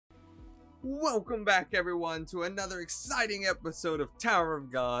Welcome back, everyone, to another exciting episode of Tower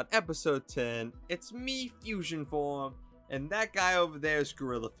of God, episode 10. It's me, Fusion Form, and that guy over there is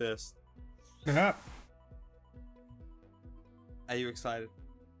Gorilla Fist. Yeah. Are you excited?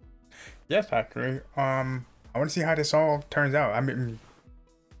 Yes, actually. I want to see how this all turns out. I mean,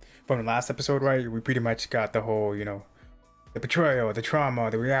 from the last episode, right? We pretty much got the whole, the betrayal, the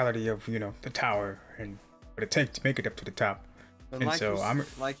trauma, the reality of, the tower and what it takes to make it up to the top. And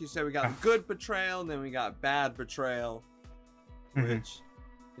like you said, we got good betrayal, and then we got bad betrayal, which,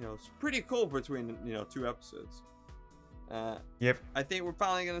 it's pretty cool between, two episodes. Yep. I think we're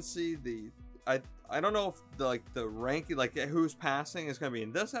finally gonna see I don't know if the ranking, who's passing is gonna be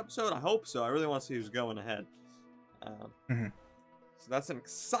in this episode. I hope so. I really want to see who's going ahead. So that's an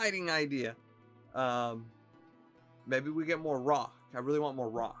exciting idea. Maybe we get more rock. I really want more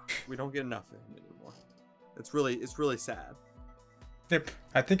rock. We don't get enough of him anymore. It's really sad. Yep.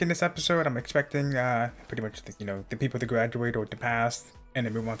 I think in this episode, I'm expecting pretty much the people to graduate or to pass, and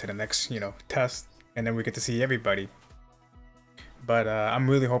then move on to the next test, and then we get to see everybody. But I'm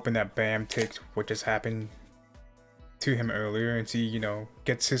really hoping that Bam takes what just happened to him earlier and see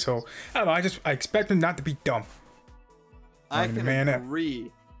gets his whole. I don't know. I expect him not to be dumb. I can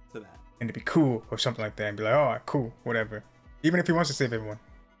agree to that. And to be cool or something like that, and be like, oh, cool, whatever. Even if he wants to save everyone.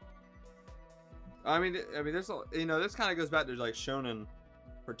 I mean, there's this kind of goes back to shonen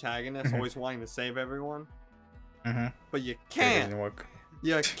protagonists always wanting to save everyone. But you can't. It doesn't work.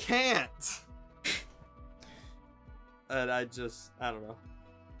 You can't. And I don't know.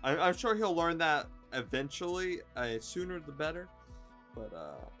 I'm sure he'll learn that eventually. Sooner the better. But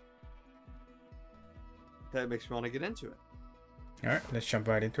that makes me want to get into it. All right, let's jump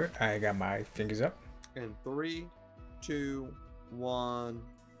right into it. I got my fingers up. In 3, 2, 1,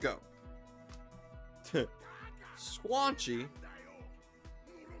 go. Squanchy.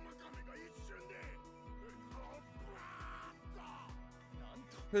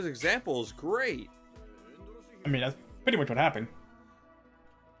 His example is great. I mean, that's pretty much what happened.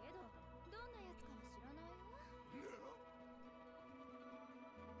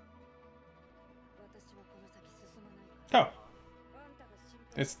 Oh,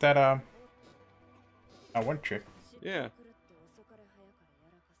 it's that one trick. Yeah.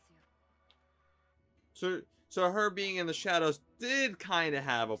 So her being in the shadows did kind of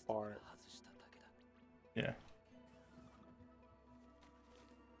have a part. Yeah.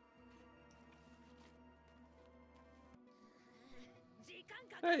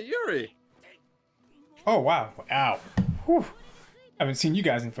 Hey, Yuri. Oh, wow. Ow. Whew. Haven't seen you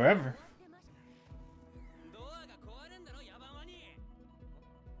guys in forever.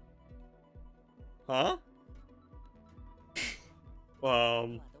 Huh?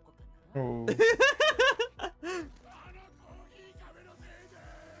 Oh. Oh.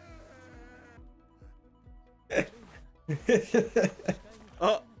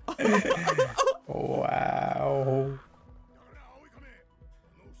 Wow.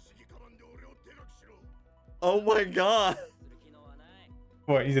 Oh my god.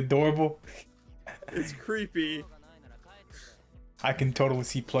 What, he's adorable? It's creepy. I can totally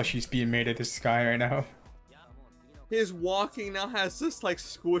see plushies being made of this guy right now. His walking now has this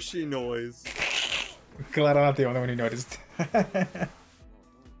squishy noise. Glad I'm not the only one who noticed.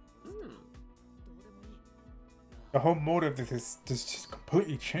 The whole motive of this just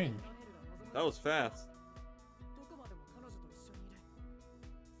completely changed. That was fast.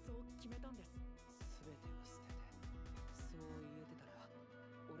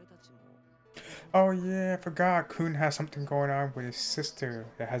 Oh yeah, I forgot. Kun has something going on with his sister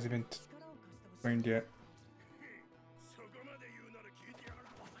that hasn't been explained yet.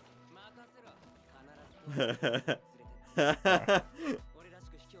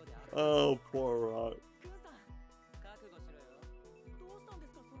 Oh, poor Rock.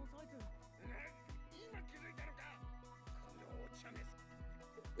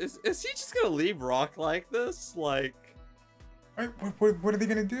 Is he just gonna leave Rock like this? Wait, what are they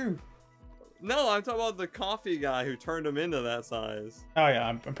gonna do? No, I'm talking about the coffee guy who turned him into that size. Oh yeah,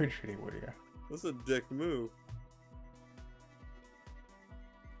 I'm pretty sure they would, yeah. That's a dick move.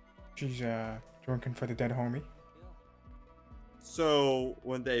 She's drinking for the dead homie. So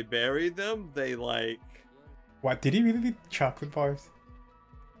when they bury them, they What, did he really eat chocolate bars?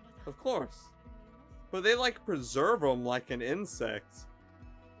 Of course. But they preserve them like an insect.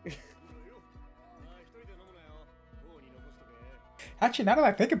 Actually, now that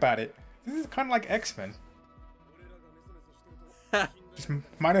I think about it, this is kind of like X-Men. Just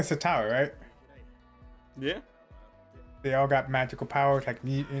minus the tower, right? Yeah. They all got magical powers, like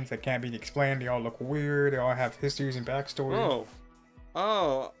mutants that can't be explained. They all look weird. They all have histories and backstories.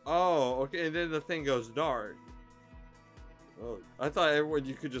 Oh, Oh, okay, and then the thing goes dark. Oh, I thought everyone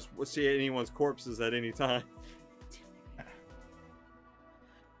you could just see anyone's corpses at any time.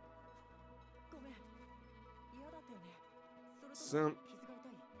 Simp.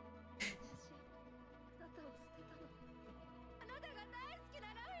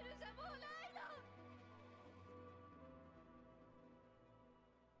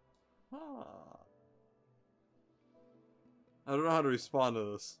 I don't know how to respond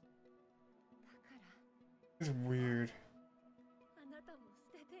to this. It's weird.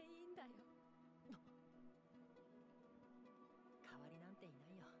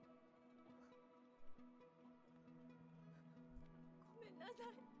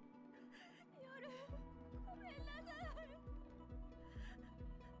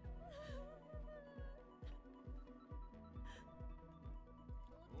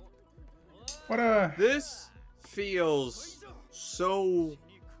 This feels so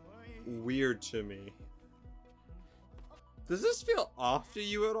weird to me. Does this feel off to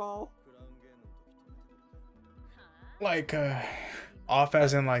you at all? Like, off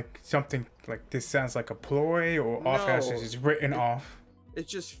as in like something like this sounds like a ploy, or off as in it's written off? It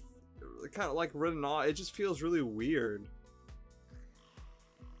just kind of like written off. It just feels really weird.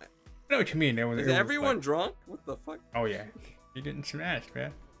 I know what you mean. Is everyone like, drunk? What the fuck? Oh yeah, you didn't smash,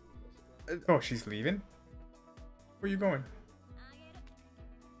 man. Oh, she's leaving? Where you going?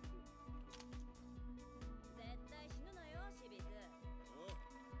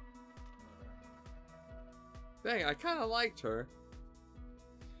 Dang, I kind of liked her.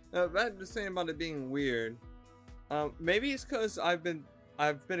 That just saying about it being weird. Maybe it's because I've been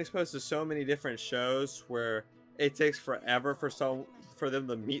exposed to so many different shows where it takes forever for them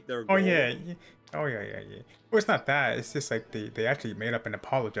to meet their goal. Oh yeah. Oh yeah. Well, it's not that. It's just like they actually made up and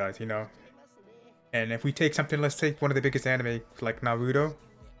apologized, you know. And if we take something, let's take one of the biggest anime like Naruto,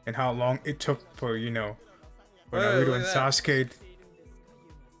 and how long it took for for Naruto and Sasuke.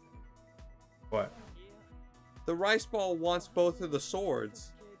 What? The rice ball wants both of the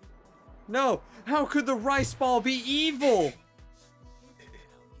swords. No, how could the rice ball be evil?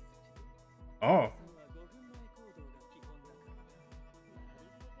 Oh.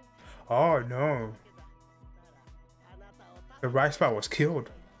 Oh no. The rice ball was killed.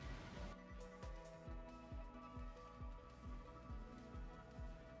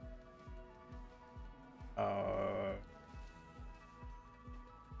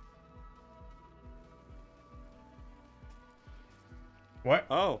 What?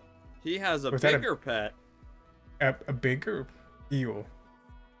 Oh, he has a bigger pet. A bigger eel.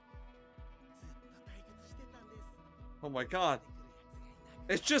 Oh my god.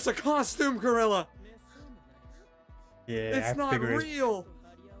 It's just a costume gorilla. Yeah, it's not real.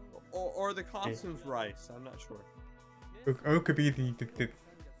 Or the costume's rice. I'm not sure. Or it could be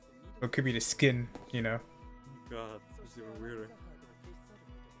it could be the skin, you know. God, it's even weirder.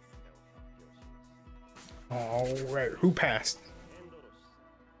 All right, who passed?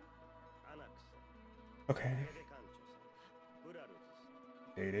 Okay.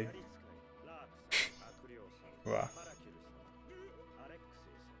 Day. Wow.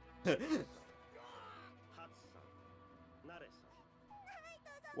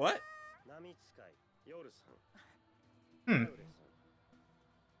 What? Hmm.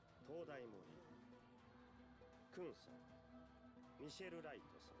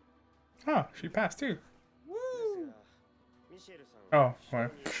 Oh, she passed too. Woo! Oh,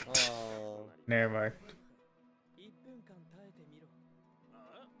 well. Oh. Never mind.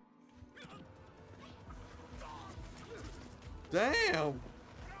 Damn!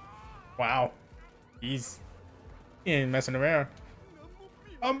 Wow. He ain't messing around.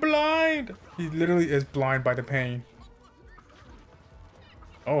 I'm blind! He literally is blind by the pain.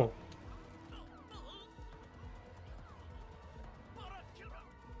 Oh.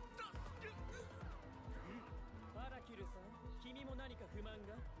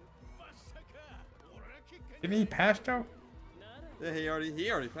 Didn't he pass though? Yeah, he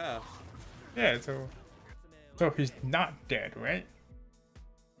already passed. Yeah, so he's not dead, right?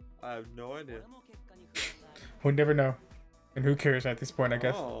 I have no idea. We'll never know. And who cares at this point, I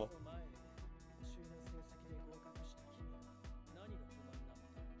guess. Oh.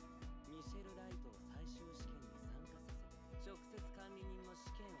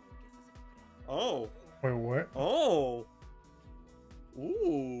 Oh. Wait, what? Oh.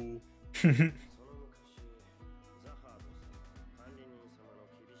 Ooh.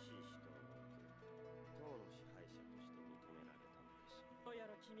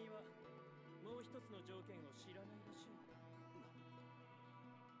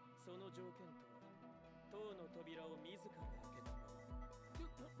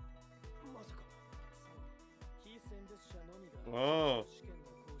 Oh.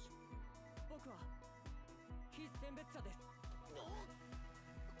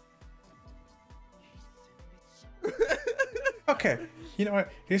 Okay, you know what?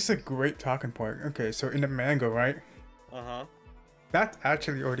 Here's a great talking point. Okay, so in the manga, right? Uh-huh. That's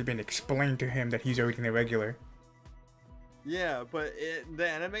actually already been explained to him that he's already an irregular. Yeah, but the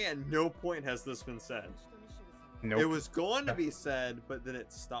anime at no point has this been said. Nope. It was going to be said, but then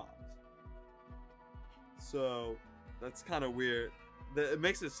it stopped. So that's kind of weird. It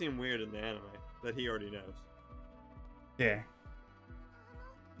makes it seem weird in the anime that he already knows. Yeah.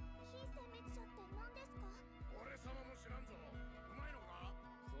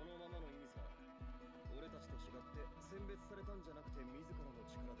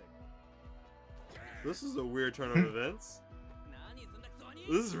 This is a weird turn of events.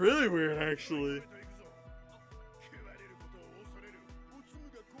 This is really weird, actually.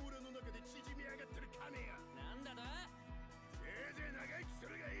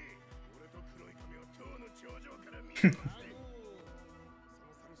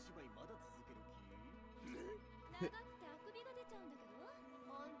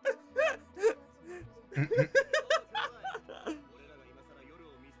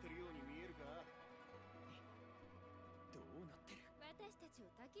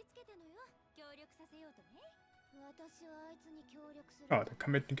 Oh, they're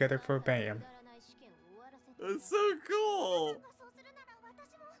coming together for BAM. That's so cool.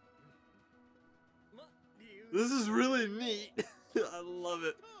 This is really neat. I love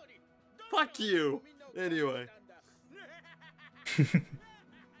it. Fuck you. Anyway.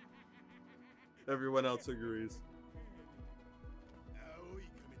 Everyone else agrees.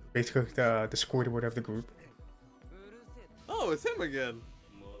 Basically, the Squidward of the group. Oh, it's him again.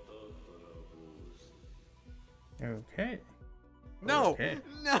 Okay. No. Okay.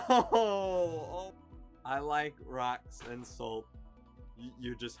 No. Oh, I like rocks and salt.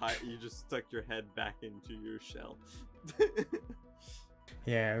 You just stuck your head back into your shell.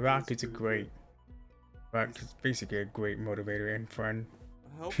 Yeah, Rock is a great. Rock is basically a great motivator and friend.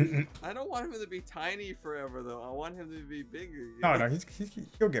 I hope I don't want him to be tiny forever though. I want him to be bigger. Oh no,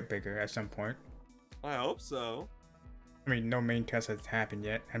 he'll get bigger at some point. I hope so. I mean, no main test has happened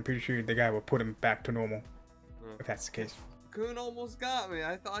yet. I'm pretty sure the guy will put him back to normal. If that's the case. Kun almost got me.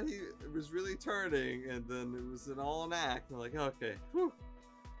 I thought he was really turning, and then it was all an act. I'm like, okay, whew,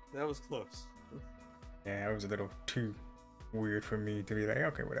 that was close. Yeah, it was a little too weird for me to be like,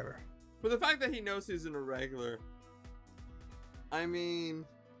 okay, whatever. But the fact that he knows he's an irregular, I mean,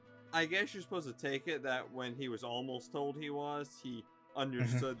 I guess you're supposed to take it that when he was almost told he was, he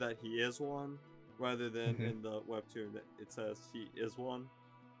understood that he is one, rather than in the webtoon that it says he is one.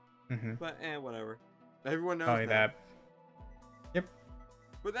 But whatever. Everyone knows that. Yep.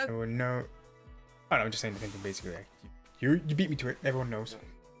 But that. Everyone know. Oh no, I'm just saying the thing basically. Like, you beat me to it. Everyone knows.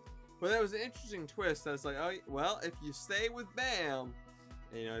 But that was an interesting twist. That's like, oh well, if you stay with Bam,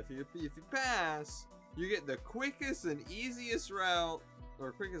 you know, if you pass, you get the quickest and easiest route,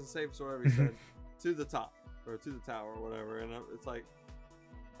 or quickest and safest, or whatever he said, to the top or to the tower or whatever. And it's like,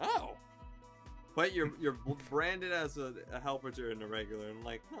 oh. But you're branded as a helper to an irregular, and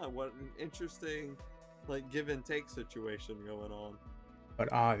like, huh, what an interesting, like, give and take situation going on.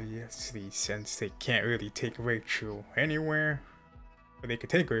 But obviously, since they can't really take Rachel anywhere, but they could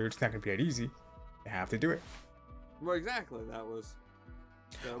take her, it's not gonna be that easy. They have to do it. Well, exactly. That was.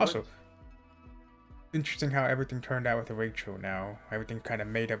 Also, interesting how everything turned out with Rachel. Now everything kind of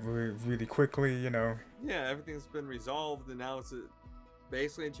made up really, really quickly, you know. Yeah, everything's been resolved, and now it's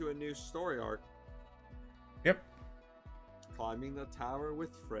basically into a new story arc. Yep. Climbing the tower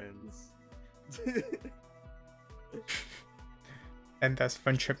with friends. And thus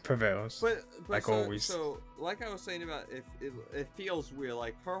friendship prevails. But like always. So, like I was saying about it feels weird.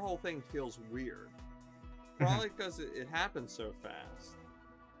 Like her whole thing feels weird. Probably because it happened so fast.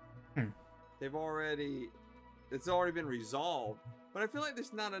 It's already been resolved. But I feel like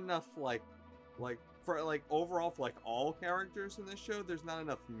there's not enough overall for like all characters in this show. There's not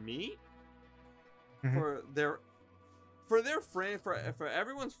enough meat for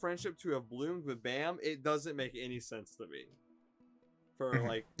everyone's friendship to have bloomed with Bam. It doesn't make any sense to me. For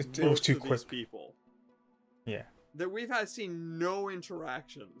like most of these people, yeah, that we've seen no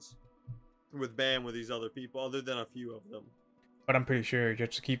interactions with Bam with these other people other than a few of them. But I'm pretty sure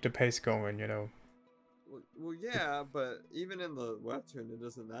just to keep the pace going, you know. Well, yeah, but even in the webtoon, it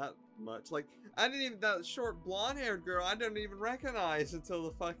isn't that much. Like, that short blonde-haired girl, I didn't even recognize until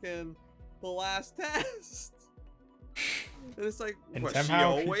the last test. And it's like, and what,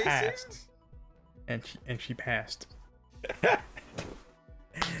 somehow she always passed. And she passed.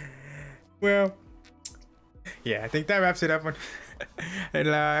 Well, Yeah, I think that wraps it up. And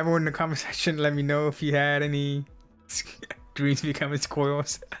everyone in the comment section, let me know if you had any dreams becoming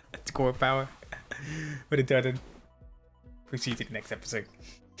squirrels. Squirrel power. But it doesn't. We'll see you in the next episode.